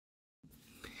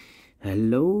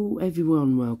Hello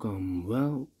everyone,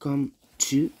 welcome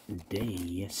today.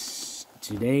 Yes,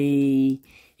 today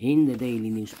in the daily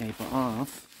newspaper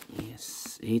of,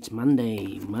 it's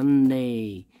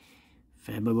Monday,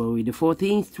 February the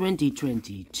 14th,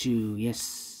 2022.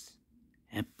 Yes,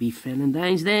 happy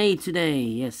Valentine's Day today.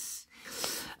 Yes,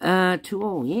 to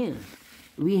all. Yeah,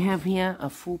 we have here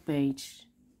a full page,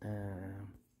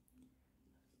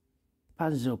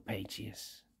 puzzle page.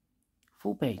 Yes,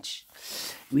 full page.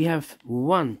 We have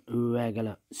one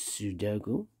regular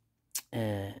Sudoku,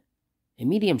 a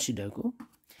medium Sudoku,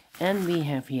 and we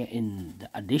have here in the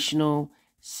additional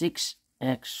 6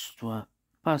 extra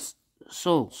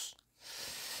puzzles.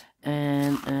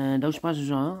 And those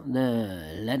puzzles are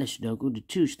the letter Sudoku, the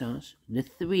 2 stars, the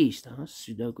 3 stars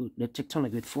Sudoku, the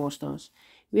tectonic with 4 stars.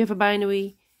 We have a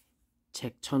binary,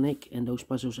 tectonic, and those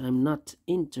puzzles I'm not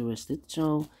interested.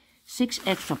 So 6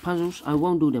 extra puzzles. I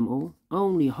won't do them all.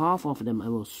 Only half of them I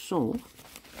will solve.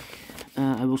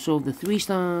 I will solve the 3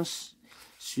 stars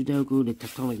Sudoku, the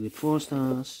tectonic with 4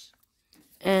 stars,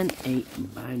 and a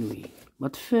binary.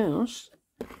 But first,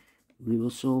 we will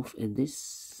solve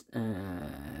this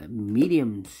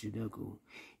medium Sudoku.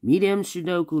 Medium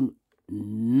Sudoku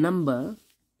number.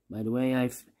 By the way,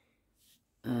 I've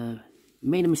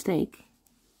made a mistake,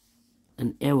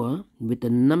 an error with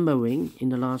the numbering in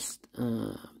the last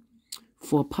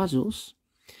 4 puzzles.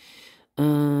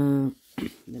 Let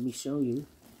me show you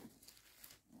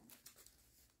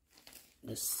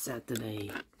the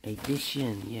Saturday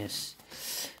edition. Yes,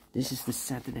 this is the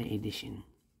Saturday edition.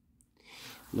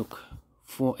 Look,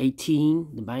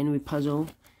 418, the binary puzzle,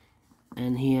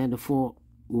 and here the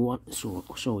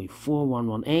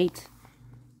 4118,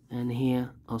 and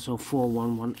here also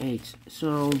 4118.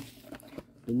 So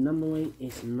the numbering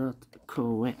is not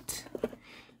correct,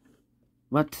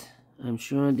 but I'm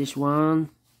sure this one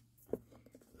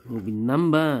will be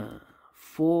number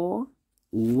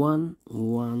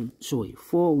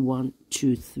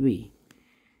 4123.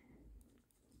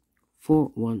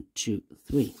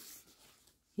 4123.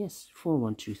 Yes,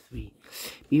 4123.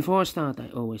 Before I start, I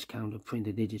always count the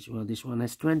printed digits. Well, this one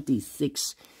has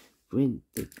 26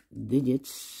 printed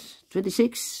digits.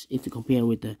 26 if you compare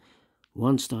with the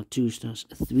 1 star, 2 stars,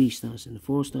 3 stars, and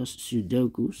 4 stars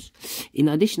Sudokus. In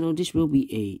addition, this will be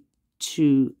a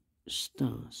 2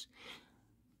 stars.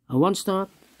 A 1 star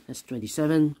has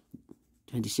 27,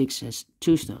 26 has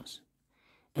 2 stars.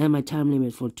 And my time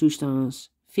limit for 2 stars,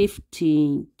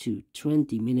 15 to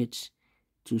 20 minutes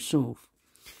to solve.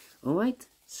 Alright,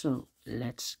 so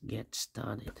let's get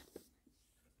started.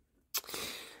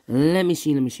 Let me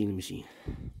see.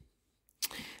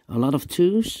 A lot of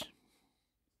 2s.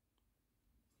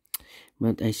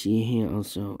 But I see here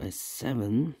also a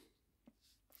 7.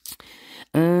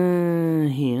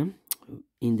 Here,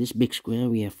 in this big square,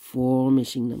 we have 4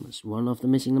 missing numbers. One of the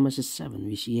missing numbers is 7.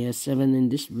 We see here 7 in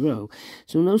this row.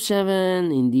 So no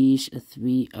 7 in these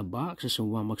 3 boxes. So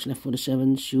 1 box left for the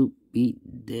 7 should be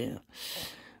there.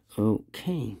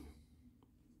 Okay.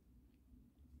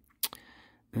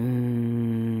 2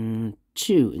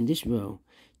 in this row.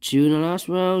 2 in the last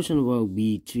row, so row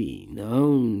B3. The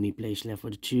only place left for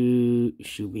the 2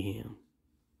 should be here.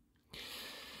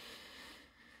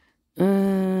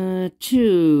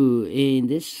 2 in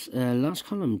this last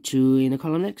column. 2 in the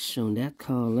column next, so in that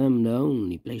column, the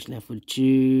only place left for the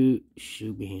 2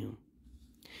 should be here.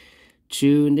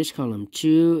 2 in this column,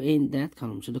 2 in that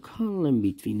column, so the column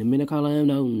between the middle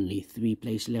column, only 3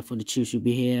 places left for the 2 should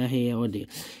be here, here, or there.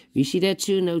 We see that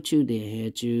 2, no 2 there, here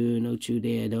 2, no 2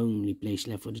 there, the only place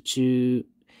left for the 2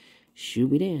 should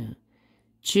be there.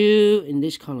 2 in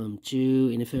this column,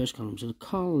 2 in the first column, so the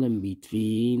column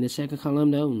between the second column,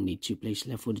 the only 2 places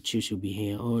left for the 2 should be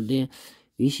here or there.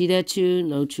 We see that 2,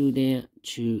 no 2 there,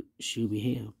 2 should be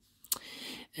here.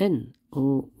 And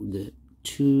all the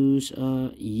 2s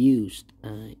are used.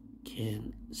 I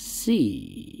can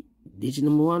see digit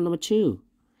number 1, number 2.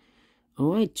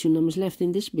 Alright, 2 numbers left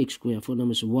in this big square. 4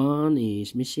 numbers, 1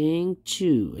 is missing,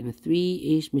 2, and 3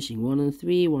 is missing. 1 and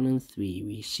 3, 1 and 3.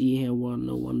 We see here 1,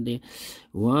 no 1 there.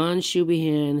 1 should be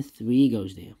here, and 3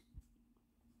 goes there.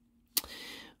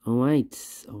 Alright.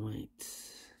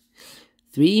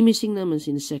 3 missing numbers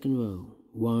in the second row.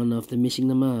 1 of the missing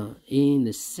number in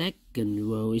the second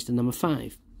row is the number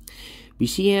 5. We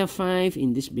see here 5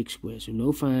 in this big square, so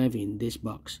no 5 in this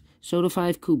box. So the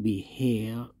 5 could be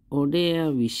here or there.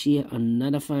 We see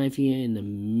another 5 here in the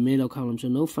middle column, so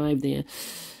no 5 there.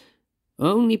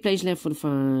 Only place left for the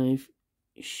 5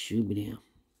 should be there.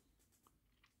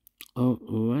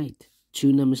 Alright,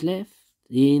 2 numbers left.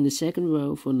 In the second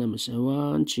row for numbers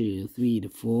 1, 2, 3, the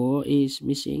 4 is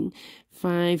missing.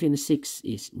 5 and the 6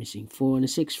 is missing. 4 and the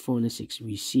 6, 4 and the 6.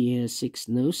 We see here 6,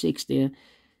 no 6 there.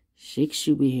 6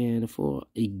 should be here, the 4,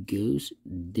 it goes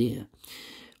there.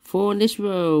 4 in this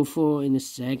row, 4 in the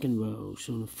second row.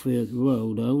 So the third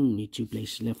row, the only 2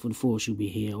 places left for the 4 should be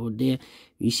here or there.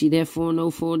 We see there 4,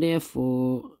 no 4 there,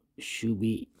 4 should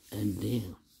be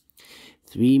there.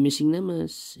 3 missing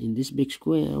numbers in this big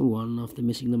square. One of the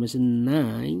missing numbers is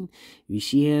 9. We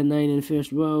see here 9 in the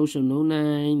first row, so no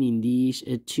 9 in these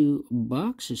 2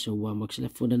 boxes. So 1 box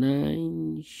left for the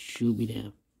 9 should be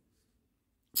there.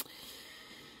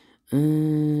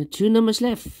 2 numbers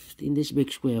left in this big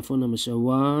square. 4 numbers, so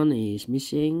 1 is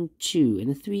missing, 2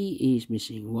 and 3 is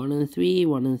missing. 1 and 3,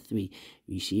 1 and 3.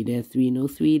 We see there 3, no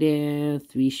 3 there.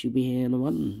 3 should be here and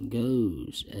 1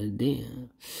 goes there.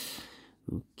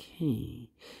 Okay.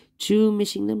 2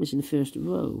 missing numbers in the first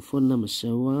row. 4 numbers,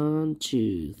 so 1,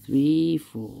 2, 3,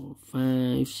 4,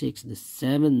 5, 6. The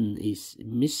 7 is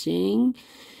missing.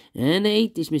 And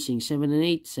 8 is missing. 7 and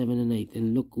 8, 7 and 8.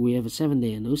 And look, we have a 7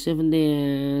 there. No 7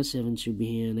 there. 7 should be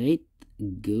here and 8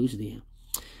 goes there.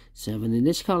 7 in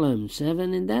this column,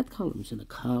 7 in that column. So the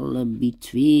column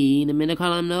between the middle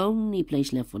column, the only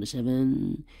place left for the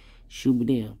 7 should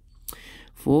be there.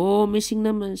 4 missing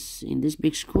numbers in this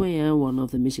big square. One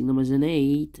of the missing numbers is an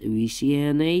 8. We see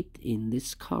an 8 in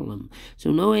this column.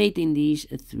 So no 8 in these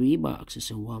 3 boxes.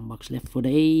 So 1 box left for the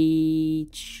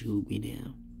 8 should be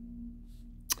there.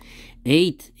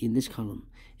 8 in this column,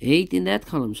 8 in that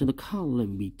column. So the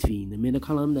column between the middle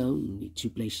column, the only 2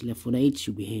 places left for the 8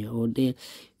 should be here or there.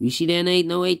 We see there an 8,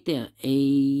 no 8 there.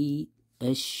 8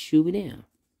 should be there.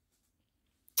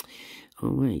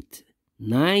 Alright,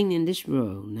 9 in this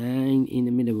row, 9 in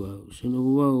the middle row. So the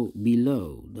row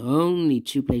below, the only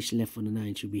 2 places left for the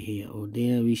 9 should be here or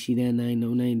there. We see there 9,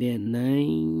 no 9 there.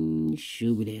 9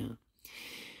 should be there.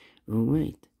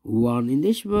 Alright. 1 in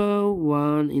this row,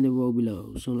 1 in the row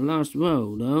below. So the last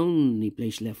row, the only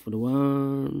place left for the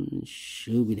 1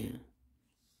 should be there.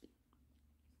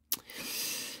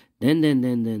 Then,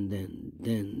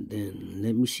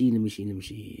 let me see.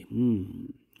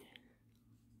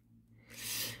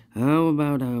 How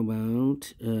about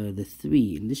the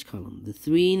 3 in this column? The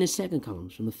 3 in the second column.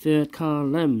 So the third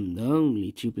column, the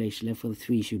only 2 places left for the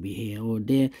 3 should be here or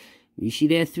there. We see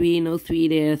there 3, no 3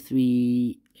 there,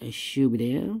 3 should be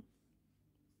there.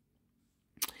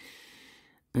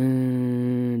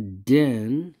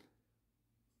 Then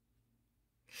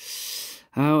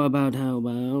how about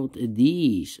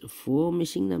these 4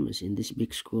 missing numbers in this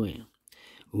big square?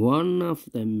 One of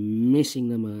the missing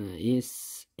number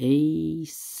is a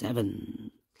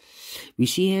 7. We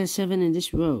see here 7 in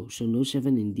this row, so no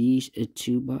 7 in these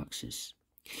 2 boxes.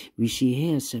 We see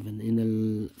here 7 in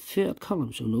the third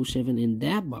column, so no 7 in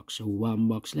that box. So 1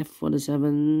 box left for the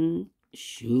 7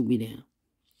 should be there.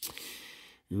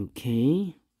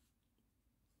 Okay.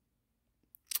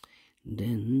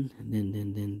 Then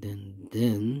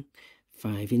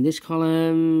 5 in this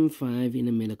column, 5 in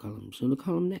the middle column. So the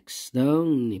column next, the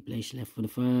only place left for the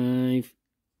 5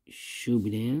 should be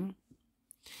there.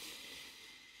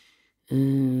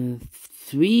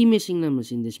 3 missing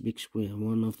numbers in this big square.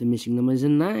 One of the missing numbers is a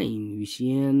 9. We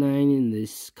see a 9 in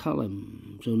this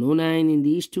column. So no 9 in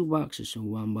these 2 boxes. So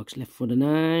 1 box left for the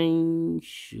 9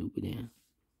 should be there.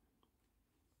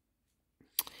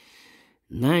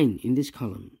 9 in this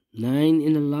column. 9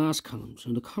 in the last column.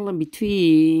 So the column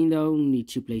between the only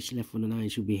 2 places left for the 9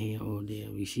 should be here or there.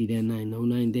 We see there 9. No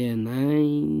 9 there.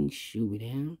 9 should be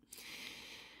there.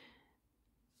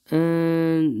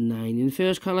 And 9 in the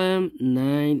first column,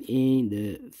 9 in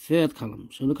the third column.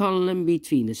 So the column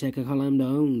between the second column, the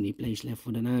only place left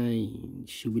for the 9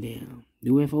 should be there.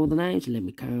 Do we have all the 9s? Let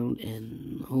me count,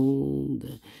 and all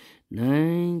the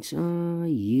 9s are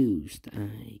used.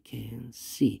 I can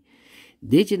see.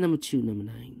 Digit number 2, number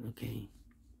 9. Okay.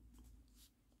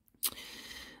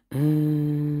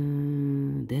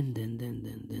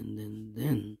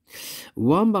 Then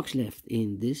 1 box left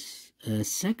in this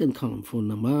second column for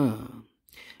number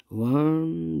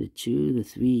 1, the 2, the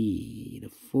 3, the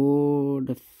 4,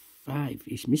 the 5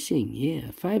 is missing.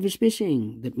 Yeah, 5 is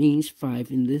missing. That means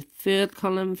 5 in the third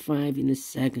column, 5 in the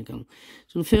second column.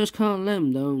 So the first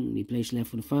column, the only place left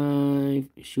for the 5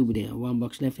 should be there. 1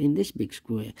 box left in this big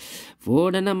square.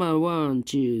 For the number 1,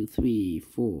 2, 3,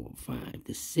 4, 5,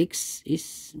 the 6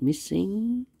 is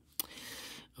missing.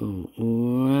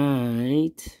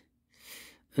 Alright.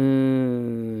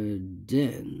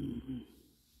 Then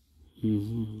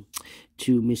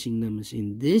 2 missing numbers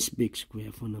in this big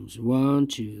square for numbers 1,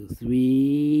 2,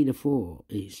 3, the 4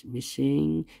 is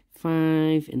missing,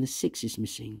 5 and the 6 is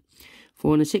missing.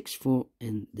 4 and a 6, 4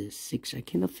 and the 6. I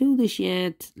cannot fill this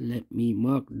yet. Let me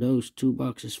mark those 2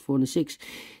 boxes, 4 and a 6.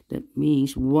 That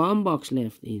means 1 box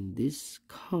left in this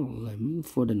column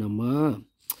for the number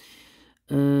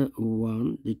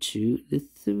 1, the 2, the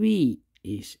 3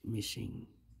 is missing.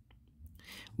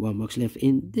 1 box left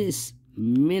in this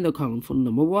middle column for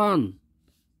number 1.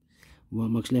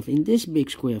 1 box left in this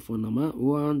big square for number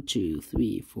 1, 2,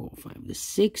 3, 4, 5. The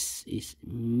 6 is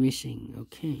missing.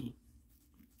 Okay.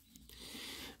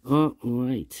 All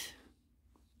right.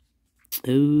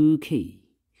 Okay.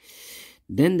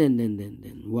 Then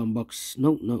 1 box.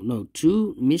 No.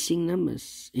 2 missing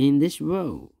numbers in this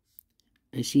row.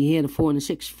 I see here the 4 and the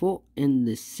 6. 4 and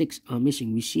the 6 are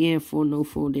missing. We see here 4, no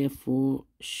 4 there. 4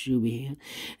 should be here.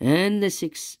 And the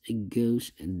 6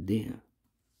 goes there.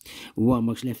 1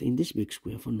 box left in this big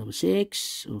square for number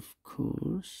 6, of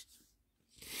course.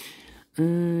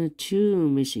 2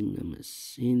 missing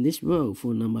numbers in this row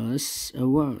for numbers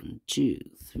 1, 2,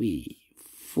 3,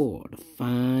 4. The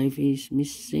 5 is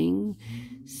missing.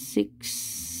 6,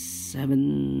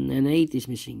 7, and 8 is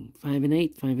missing. 5 and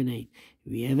 8, 5 and 8.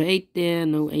 We have 8 there,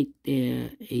 no 8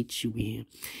 there. 8 should be here.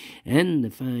 And the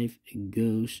 5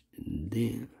 goes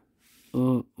there.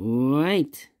 All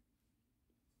right.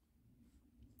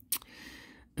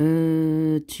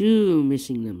 2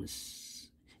 missing numbers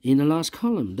in the last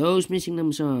column. Those missing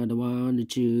numbers are the 1, the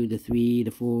 2, the 3,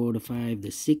 the 4, the 5,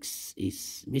 the 6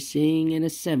 is missing, and the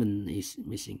 7 is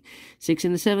missing. 6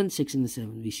 and the 7, 6 and the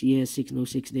 7. We see here 6, no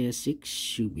 6 there, 6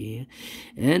 should be here,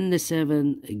 and the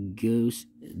 7 goes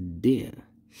there.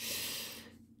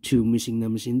 2 missing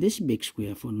numbers in this big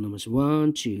square for numbers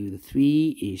 1, 2, the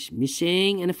 3 is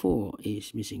missing, and the 4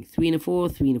 is missing. 3 and a 4,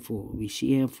 3 and a 4. We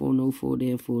see here 4, no 4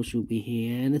 there, 4 should be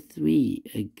here, and the 3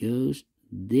 goes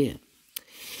there.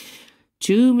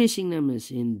 2 missing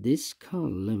numbers in this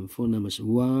column for numbers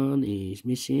 1 is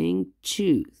missing,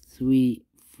 2, 3,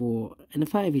 4, and the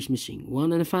 5 is missing.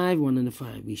 1 and a 5, 1 and a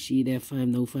 5. We see there 5,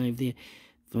 no 5 there.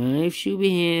 5 should be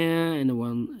here, and the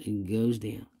 1 goes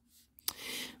there.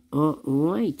 All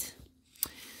right.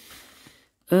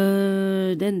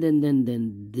 Then.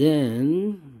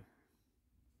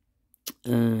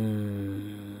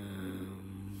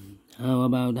 How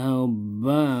about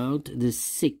the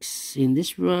 6 in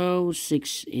this row,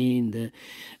 6 in the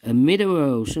middle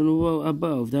row, so the row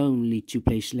above, the only 2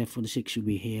 places left for the 6 should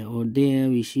be here or there.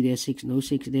 We see there 6, no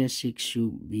 6 there, 6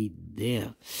 should be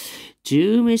there.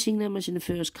 2 missing numbers in the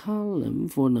first column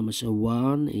for numbers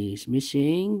 1 is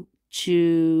missing,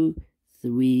 2,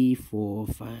 3, 4,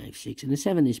 5, 6, and the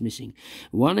 7 is missing.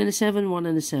 1 and a 7, 1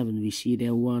 and a 7. We see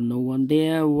there 1, no 1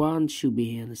 there. 1 should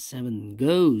be here, and the 7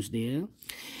 goes there.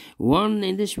 1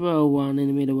 in this row, 1 in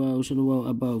the middle row, so the row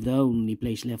above, the only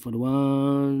place left for the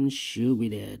 1 should be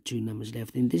there. 2 numbers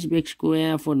left in this big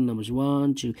square for the numbers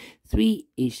 1, 2, 3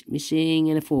 is missing,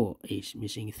 and a 4 is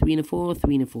missing. 3 and a 4,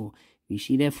 3 and a 4. We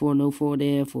see there 4, no 4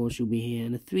 there, 4 should be here,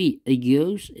 and a 3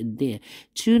 goes there.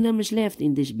 2 numbers left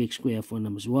in this big square for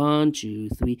numbers 1, 2,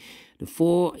 3. The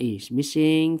 4 is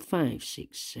missing, 5,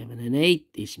 6, 7, and 8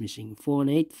 is missing. 4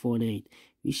 and 8, 4 and 8.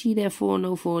 We see there 4,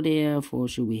 no 4 there, 4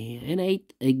 should be here, and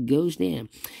 8 goes there.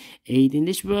 8 in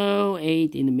this row,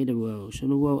 8 in the middle row, so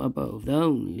the row above, the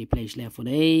only place left for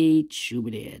the 8 should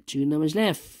be there. 2 numbers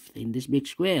left in this big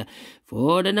square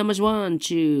for the numbers 1,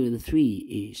 2, the 3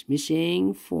 is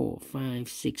missing, 4, 5,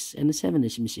 6, and the 7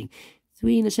 is missing.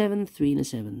 3 and a 7, 3 and a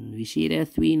 7. We see there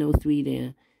 3, no 3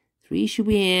 there. 3 should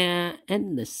be here,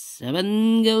 and the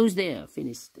 7 goes there.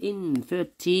 Finished in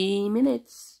 30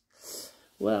 minutes.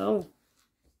 Well,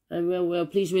 I'm well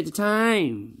pleased with the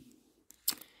time,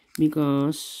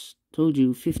 because told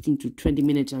you 15 to 20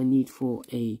 minutes I need for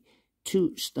a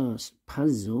 2 stars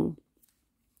puzzle,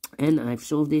 and I've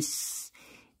solved this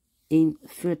in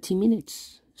 30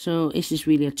 minutes. So is this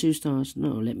really a 2 stars?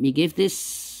 No, let me give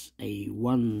this a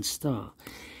 1 star.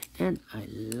 And I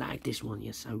like this one,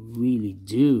 yes, I really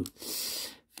do.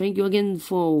 Thank you again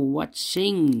for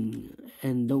watching,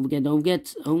 and don't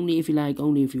forget, only if you like,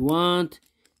 only if you want,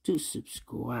 to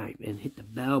subscribe and hit the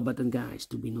bell button, guys,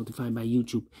 to be notified by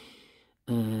YouTube.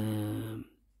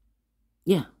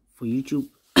 Yeah, for YouTube.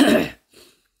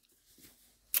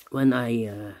 When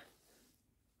I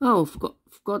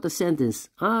forgot the sentence.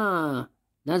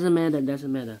 Doesn't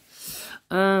matter.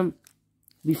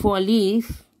 Before I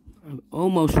leave, I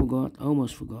almost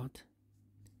forgot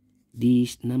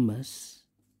these numbers.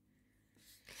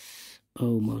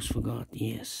 Almost forgot,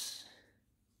 yes.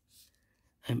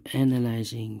 I'm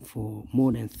analyzing for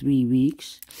more than 3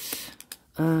 weeks.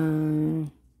 Yeah.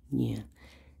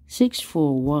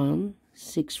 641,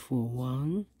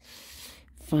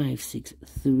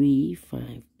 563,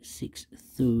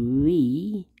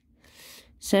 563,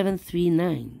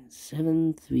 739.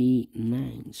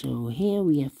 739. So here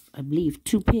we have, I believe,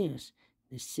 2 pairs.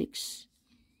 The 6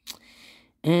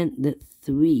 and the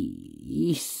 3.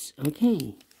 Yes.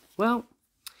 Okay. Well,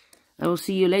 I will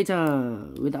see you later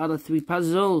with the other 3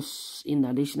 puzzles in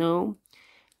additional.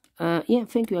 Yeah,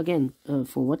 thank you again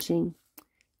for watching.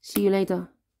 See you later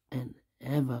and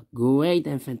have a great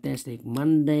and fantastic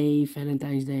Monday,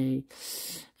 Valentine's Day.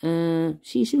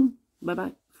 See you soon. Bye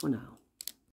bye for now.